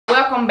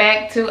welcome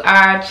back to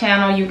our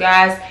channel, you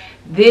guys.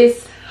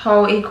 This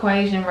whole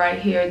equation right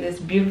here, this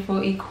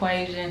beautiful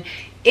equation,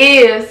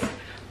 is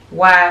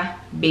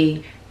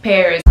YB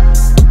Paris.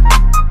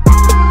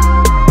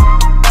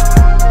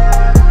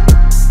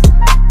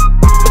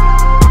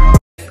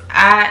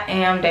 I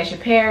am Dasha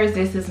Paris.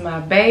 This is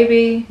my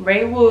baby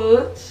Rae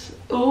Woods.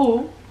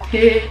 Ooh.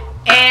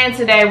 And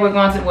today we're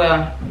going to,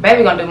 well,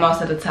 baby gonna do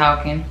most of the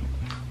talking.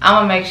 I'm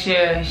gonna make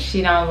sure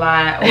she don't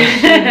lie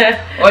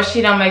or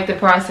she don't make the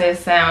process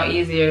sound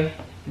easier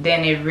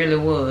than it really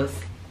was.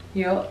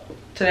 Yup.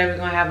 Today we're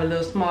gonna have a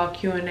little small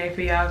Q&A for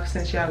y'all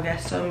since y'all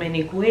got so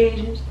many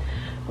questions.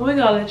 We're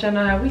gonna let y'all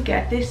know how we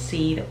got this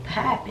seed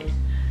popping.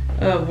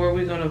 Where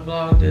we're gonna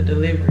vlog the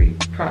delivery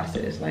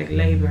process, like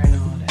labor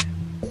and all that.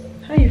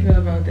 How you feel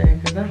about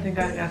that? Because I think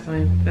I got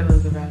some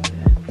feelings about that.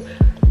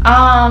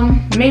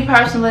 Me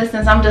personally,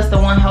 since I'm just the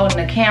one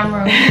holding the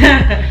camera,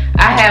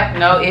 I have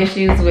no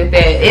issues with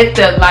that. If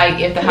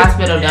the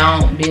hospital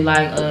don't be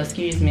like,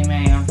 excuse me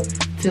ma'am,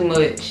 too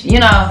much, you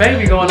know,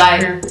 baby going like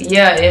here.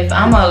 Yeah, if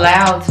I'm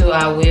allowed to,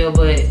 I will.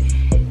 But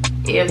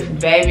if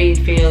baby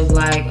feels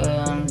like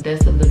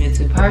that's a little bit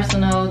too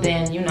personal,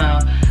 then you know,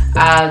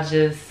 I'll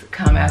just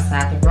come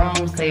outside the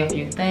room, say a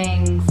few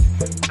things,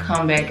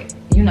 come back,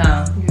 you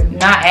know,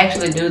 not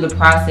actually do the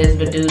process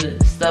but do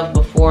the stuff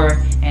before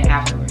and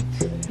afterwards.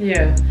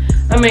 Yeah,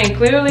 I mean,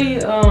 clearly,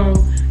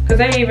 because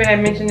they even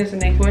had mentioned this in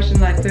their question,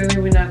 like,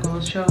 clearly we're not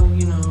going to show,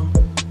 you know,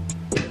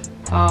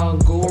 all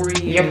gory,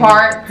 your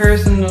part,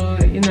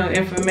 personal, you know,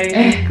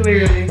 information,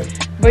 clearly.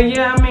 But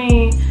yeah, I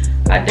mean,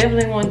 I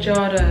definitely want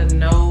y'all to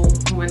know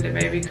when the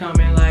baby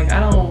coming. Like,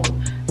 I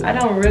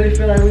don't really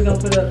feel like we're going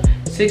to put up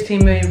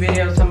 16 million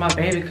videos talking about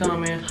baby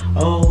coming.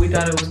 Oh, we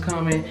thought it was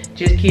coming.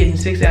 Just kidding,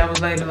 6 hours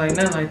later, like,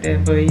 nothing like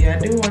that. But yeah, I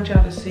do want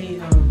y'all to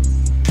see,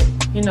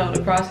 you know,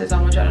 the process.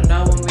 I want y'all to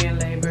know when we're in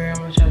labor. I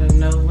want y'all to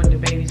know when the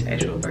baby's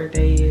actual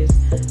birthday is.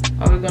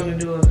 Are we gonna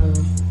do a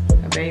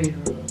baby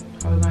room?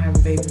 Are we gonna have a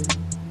baby room?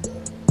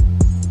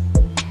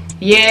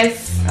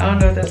 Yes. I don't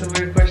know if that's a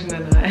weird question or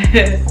not.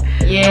 Yes.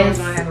 Are we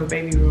gonna have a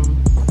baby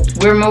room?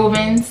 We're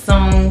moving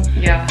soon.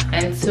 Yeah.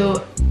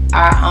 Into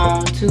our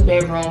own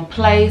 2-bedroom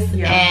place.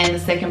 Yeah. And the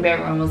second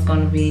bedroom is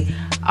gonna be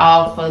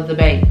all for the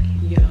baby.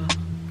 Yeah.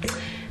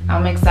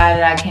 I'm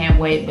excited. I can't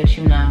wait, but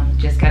you know,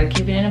 just gotta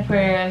keep it in the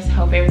prayers.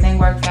 Hope everything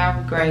works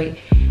out great.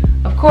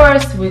 Of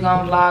course, we're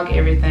gonna vlog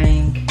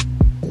everything,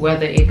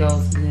 whether it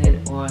goes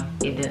good or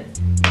it doesn't.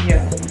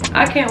 Yeah,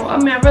 I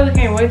really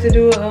can't wait to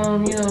do you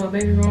know, a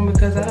baby room,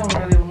 because I don't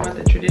really want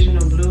the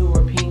traditional blue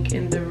or pink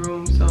in the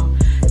room. So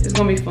it's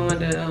gonna be fun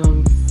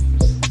to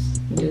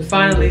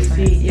finally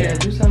see,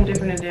 do something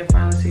different, and then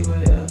finally see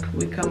what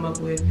we come up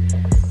with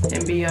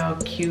and be all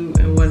cute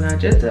and whatnot.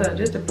 Just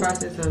the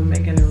process of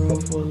making a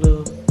room for a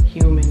little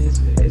human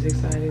is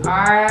exciting.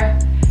 Are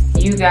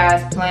you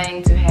guys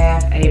planning to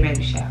have a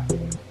baby shower?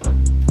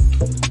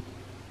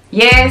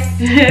 Yes,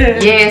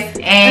 yes,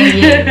 and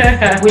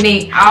yes. We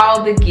need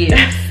all the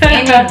gifts.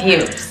 Any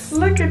gifts.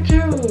 Look at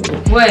you.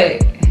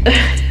 What?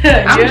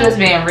 I'm just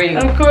being real.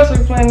 Of course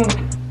we plan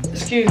on,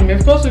 excuse me,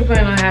 of course we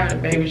plan on having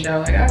a baby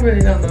shower. Like, I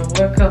really don't know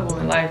what couple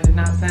in life is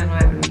not planning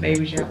on having a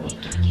baby shower.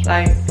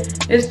 Like,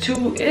 it's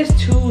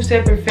two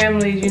separate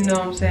families, you know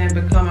what I'm saying,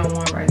 becoming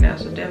one right now.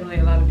 So definitely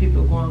a lot of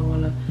people going to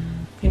want to,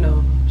 you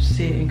know,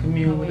 sit and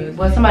commune with us.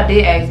 Well, somebody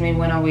did ask me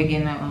when are we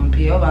getting a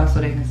PO box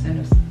so they can send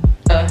us.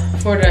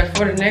 For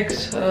the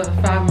next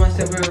 5 months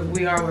that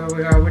we are where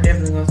we are, we're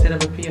definitely gonna set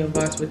up a PO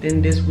box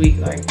within this week.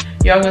 Like,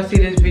 y'all gonna see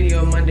this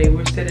video Monday.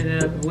 We're setting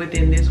it up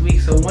within this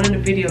week. So one of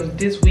the videos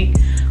this week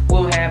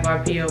will have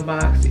our PO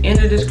box in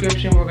the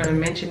description. We're gonna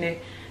mention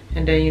it,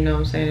 and then, you know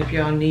what I'm saying, if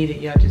y'all need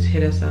it, y'all just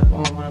hit us up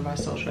on one of our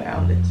social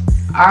outlets.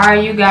 Are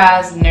you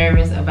guys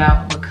nervous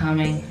about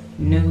becoming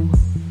new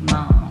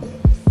moms?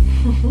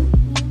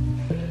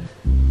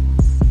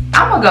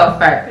 I'm gonna go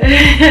first.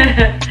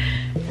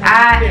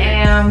 I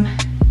am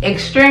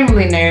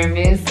extremely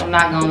nervous. I'm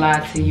not gonna lie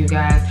to you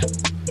guys.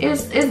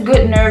 It's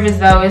good nervous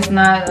though. It's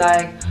not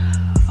like,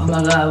 oh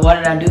my god, why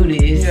did I do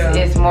this? Yeah.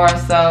 It's more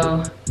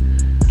so,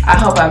 I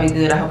hope I be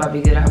good. I hope I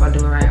be good. I hope I do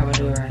it right. I hope I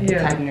do it right.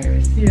 Yeah. Type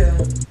nervous. Yeah.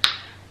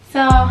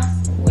 So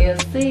we'll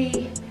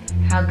see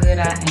how good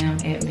I am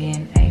at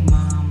being a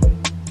mom.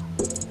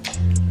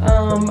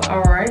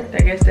 Alright, I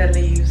guess that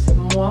leaves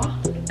moi.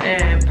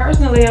 And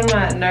personally, I'm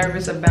not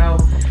nervous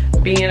about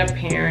being a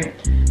parent.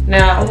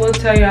 Now, I will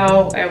tell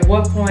y'all at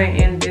what point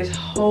in this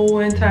whole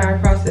entire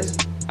process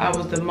I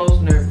was the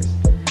most nervous.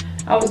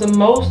 I was the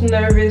most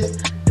nervous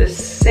the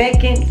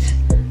second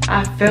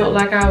I felt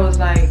like I was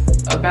like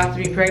about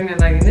to be pregnant.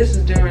 Like, and this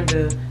is during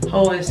the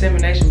whole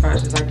insemination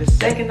process. Like, the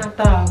second I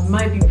thought I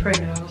might be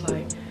pregnant, I was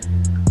like,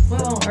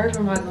 what on earth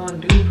am I gonna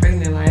do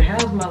pregnant? Like,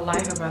 how's my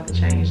life about to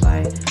change?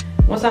 Like,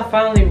 once I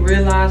finally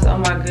realized, oh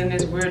my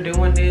goodness, we're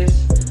doing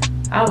this,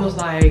 I was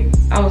like,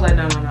 no,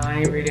 I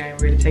ain't ready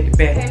to take it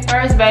back. Okay,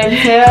 first, baby,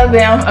 tell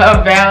them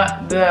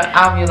about the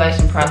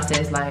ovulation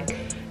process. Like,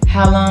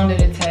 how long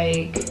did it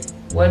take?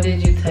 What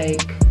did you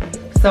take?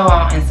 So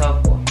on and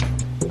so forth.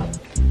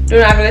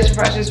 During the ovulation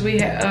process,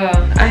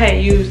 I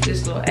had used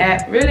this little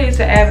app. Really, it's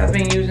an app I've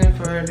been using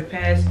for for the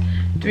past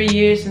 3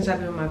 years since I've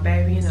been with my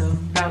baby. You know,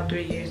 about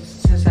 3 years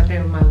since I've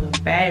been with my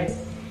little baby.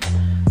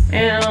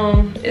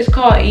 And it's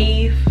called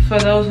Eve. For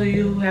those of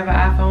you who have an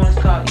iPhone, it's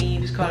called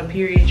Eve. It's called a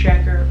period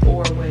tracker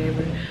or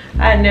whatever.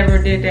 I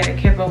never did that,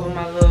 kept up with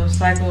my little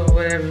cycle or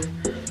whatever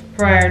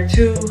prior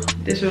to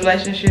this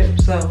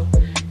relationship. So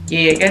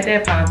yeah, got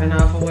that popping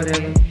off or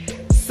whatever.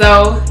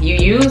 So you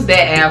use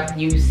that app.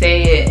 You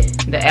said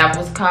the app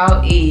was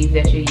called Eve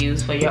that you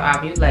use for your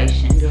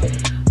ovulation. Yeah.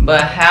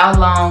 But how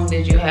long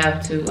did you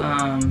have to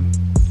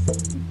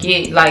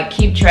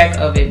keep track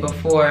of it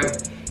before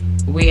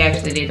we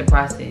actually did the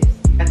process?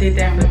 I did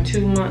that for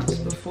 2 months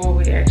before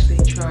we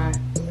actually tried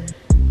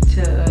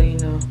to, you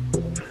know,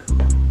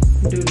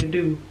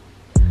 do.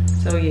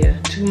 So yeah,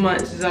 2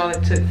 months is all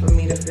it took for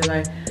me to feel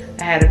like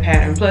I had a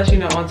pattern. Plus, you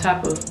know, on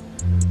top of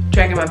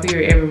tracking my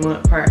period every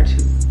month prior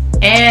to.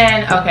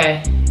 And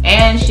okay,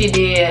 and she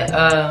did.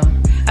 I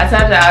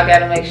told y'all I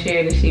gotta make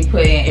sure that she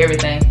put in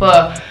everything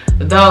for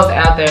those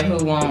out there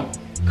who want,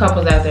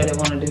 couples out there that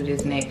want to do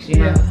this next. You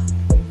know. Yeah.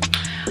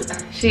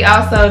 She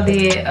also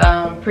did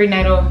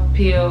prenatal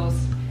pills,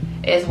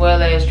 as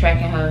well as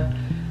tracking her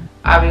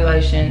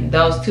ovulation.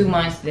 Those 2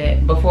 months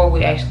that before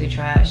we actually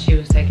tried, she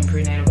was taking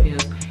prenatal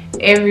pills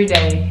every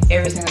day,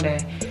 every single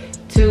day,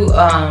 to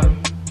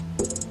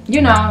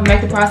you know,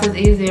 make the process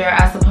easier,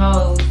 I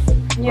suppose.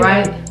 Yeah.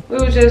 Right? We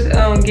were just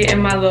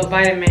getting my little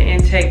vitamin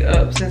intake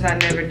up since I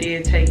never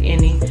did take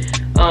any.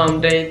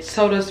 They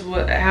told us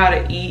how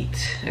to eat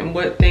and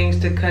what things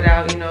to cut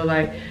out, you know,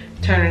 like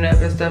turning up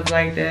and stuff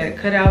like that.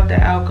 Cut out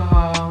the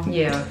alcohol.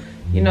 Yeah.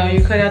 You know,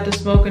 you cut out the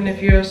smoking if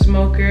you're a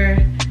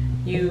smoker.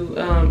 You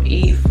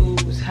eat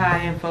foods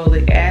high in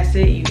folic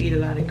acid. You eat a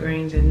lot of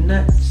grains and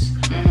nuts.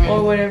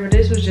 Or whatever.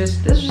 This was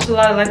just a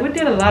lot of, like, we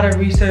did a lot of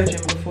researching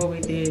before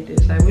we did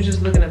this. Like, we're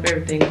just looking up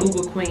everything.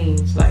 Google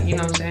Queens, like, you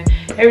know what I'm saying?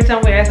 Every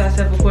time we ask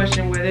ourselves a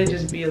question, where there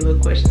just be a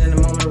little question in the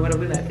moment or whatever,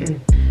 we like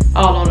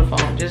all on the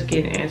phone, just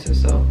getting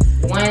answers. So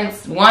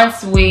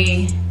once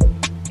we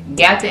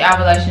got the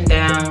ovulation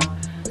down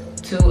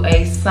to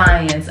a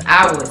science,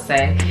 I would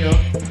say.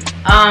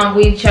 Yeah.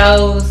 We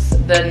chose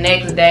the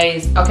next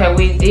days. Okay,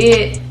 we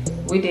did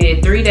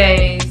 3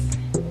 days,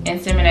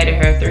 inseminated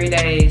her 3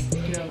 days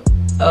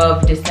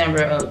of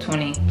December of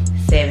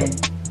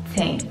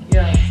 2017.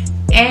 Yeah.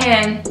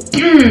 And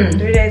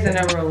 3 days in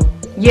a row.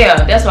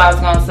 Yeah, that's what I was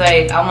gonna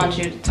say. I want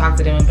you to talk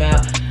to them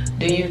about,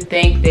 do you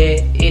think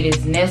that it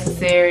is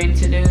necessary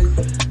to do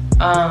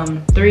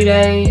 3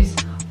 days,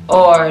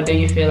 or do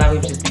you feel like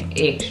we've just been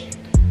extra?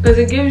 Because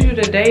it gives you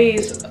the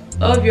days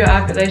of your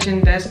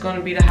ovulation that's going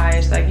to be the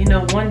highest. Like, you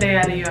know, 1 day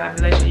out of your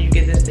ovulation, you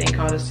get this thing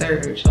called a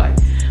surge. Like,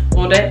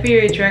 well, that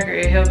period tracker,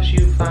 it helps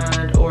you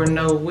find or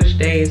know which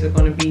days are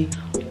going to be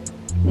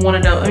one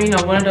of those, you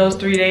know, one of those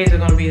 3 days are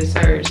going to be a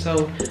surge.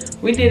 So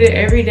we did it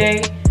every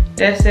day.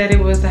 That said, it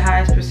was the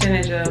highest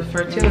percentage of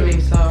fertility.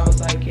 So I was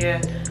like,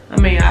 yeah, I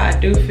mean, I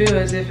do feel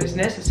as if it's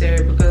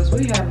necessary because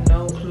we have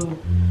no clue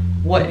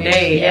what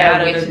day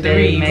out of the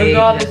 3,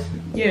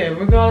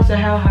 regardless of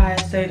how high,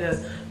 say, the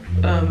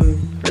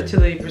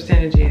fertility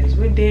percentage is.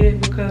 We did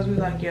it because we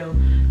like, yo,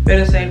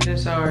 better safe than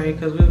sorry,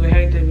 because we would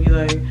hate to be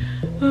like,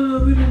 oh,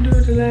 we didn't do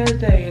it the last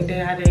day and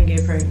then I didn't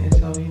get pregnant.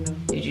 So, you know.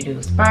 Did you do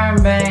a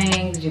sperm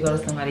bank? Did you go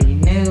to somebody you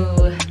knew?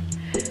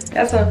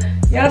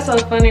 Y'all so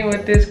funny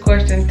with this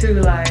question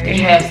too. Like, did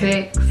you have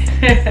sex?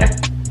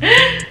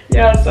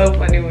 Y'all so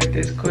funny with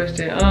this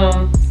question.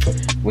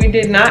 We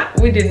did not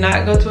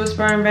go to a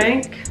sperm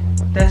bank.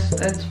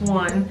 That's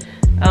one.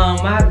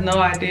 I have no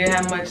idea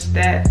how much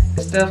that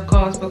stuff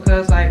costs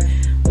because, like,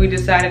 we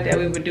decided that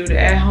we would do the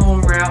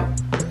at-home route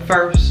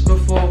first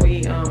before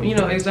we, you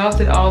know,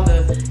 exhausted all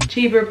the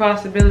cheaper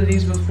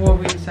possibilities before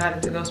we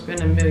decided to go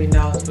spend $1 million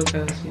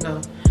because, you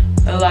know,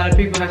 a lot of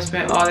people have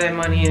spent all that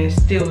money and it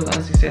still was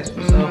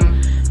unsuccessful. So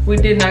we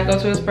did not go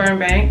to a sperm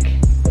bank.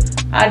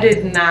 I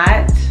did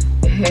not.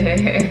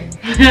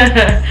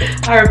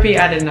 I repeat,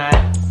 I did not.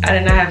 I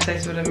did not have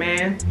sex with a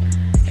man.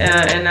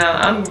 And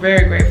I'm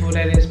very grateful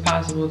that it's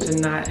possible to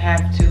not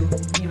have to,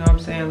 you know what I'm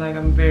saying? Like,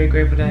 I'm very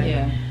grateful that,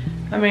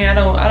 I mean, I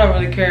don't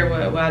really care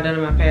what I've done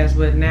in my past,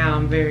 but now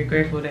I'm very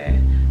grateful that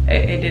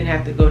it didn't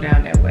have to go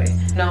down that way.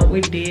 No,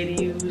 we did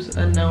use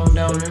a known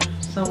donor,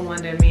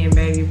 someone that me and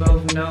baby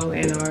both know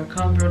and are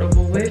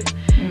comfortable with,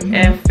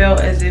 and felt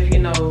as if, you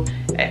know,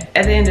 at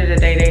the end of the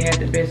day, they had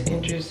the best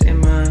interest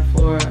in mind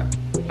for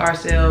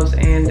ourselves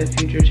and the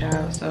future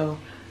child. So,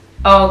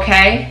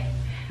 okay.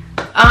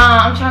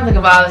 I'm trying to think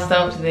of all the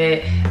stuff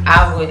that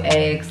I would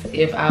ask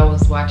if I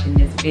was watching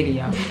this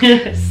video.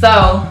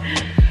 So,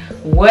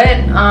 what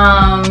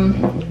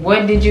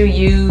did you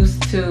use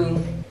to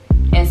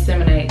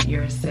inseminate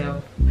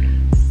yourself?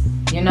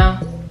 You know?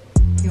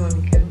 You want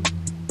to get them?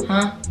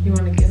 Huh? You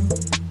want to get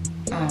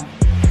them?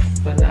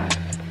 But not.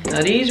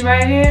 Now these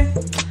right here,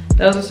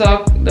 those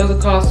are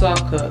called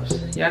soft cups.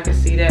 Y'all can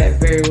see that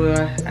very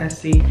well. I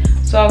see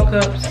soft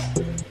cups.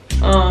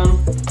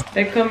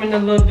 They come in a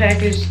little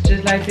package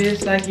just like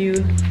this, like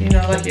you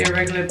know, like your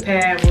regular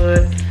pad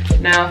would.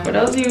 Now, for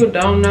those of you who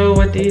don't know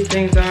what these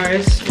things are,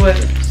 it's what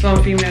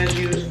some females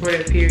use for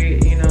their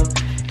period. You know,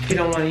 if you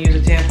don't want to use a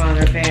tampon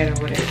or a pad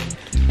or whatever.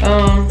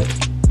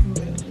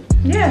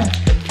 Yeah.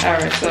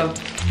 Alright, so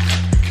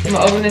I'm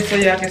gonna open this so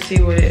y'all can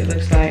see what it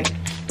looks like.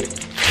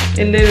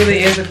 It literally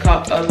is a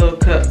little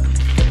cup.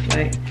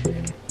 Like,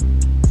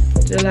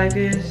 just like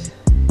this.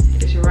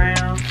 It's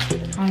round.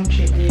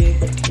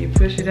 You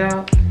push it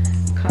out.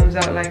 Comes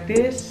out like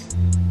this.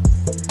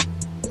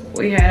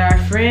 We had our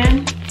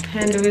friend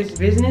handle his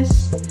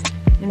business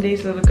in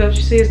these little cups.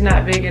 You see, it's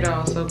not big at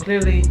all. So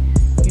clearly,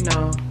 you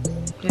know,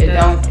 it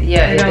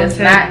does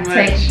not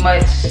take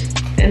much.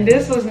 And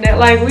this was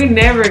like, we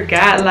never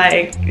got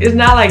like, it's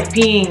not like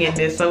peeing in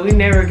this, so we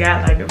never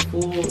got like a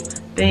full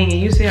thing.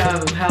 And you see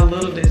how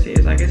little this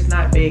is. Like, it's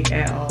not big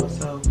at all.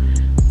 So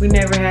we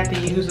never had to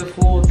use a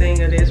full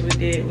thing of this.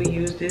 We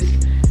used this,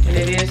 and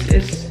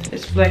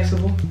it's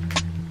flexible.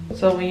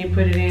 So when you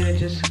put it in, it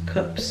just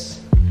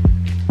cups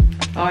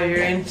all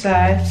your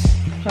insides,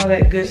 all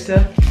that good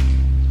stuff.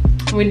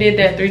 We did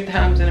that 3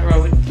 times in a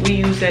row. We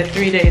used that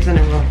 3 days in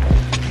a row.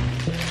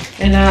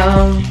 And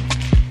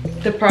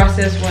the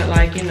process went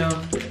like, you know,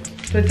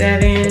 put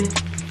that in,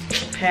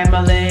 had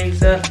my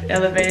legs up,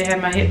 elevated,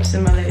 had my hips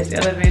and my legs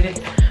elevated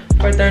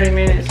for 30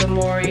 minutes or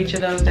more each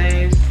of those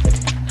days.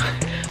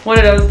 One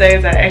of those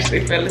days I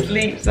actually fell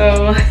asleep,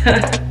 so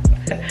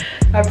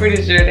I'm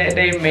pretty sure that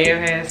day may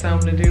have had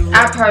something to do with it.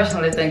 I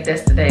personally think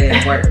that's the day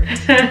that worked.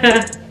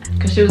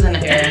 Because she was in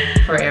the air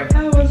forever.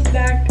 I was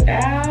knocked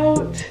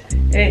out.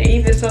 And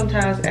even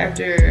sometimes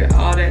after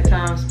all that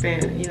time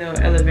spent, you know,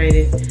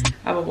 elevated,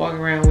 I would walk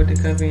around with the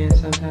cup in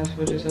sometimes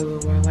for just a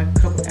little while, like a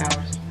couple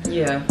hours.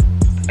 Yeah.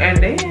 And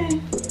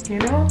then, you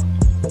know,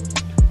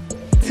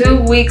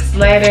 2 weeks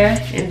later,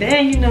 and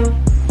then, you know,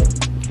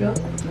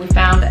 we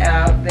found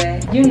out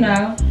that, you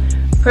know,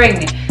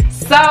 pregnant.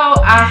 So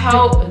I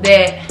hope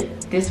that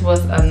this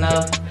was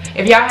enough.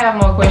 If y'all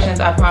have more questions,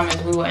 I promise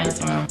we will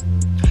answer them.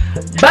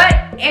 But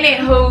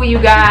anywho, you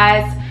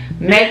guys,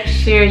 make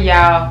sure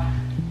y'all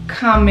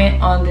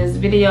comment on this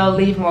video,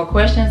 leave more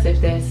questions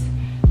if that's,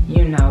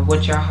 you know,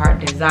 what your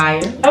heart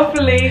desires.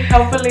 Hopefully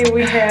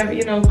we have,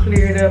 you know,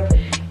 cleared up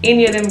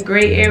any of them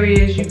gray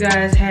areas you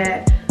guys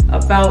had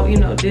about, you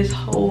know, this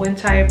whole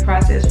entire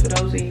process for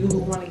those of you who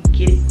want to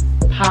get it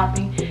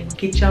popping,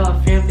 get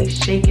y'all family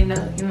shaking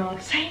up, you know what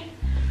I'm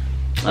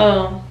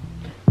saying?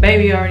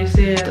 Baby already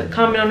said,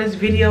 comment on this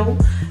video,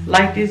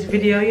 like this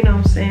video, you know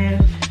what I'm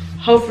saying?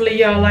 Hopefully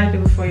y'all liked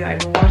it before y'all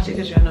even watched it,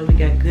 because y'all know we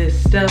got good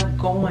stuff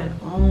going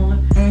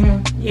on.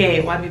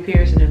 Yeah, YB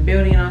Pierce in the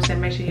building, you know what I'm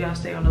saying? Make sure y'all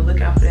stay on the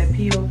lookout for that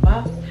P.O.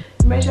 box.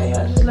 Make sure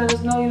y'all just let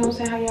us know, you know what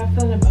I'm saying, how y'all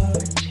feeling about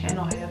our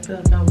channel, how y'all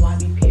feeling about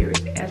YB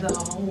Pierce as a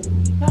whole.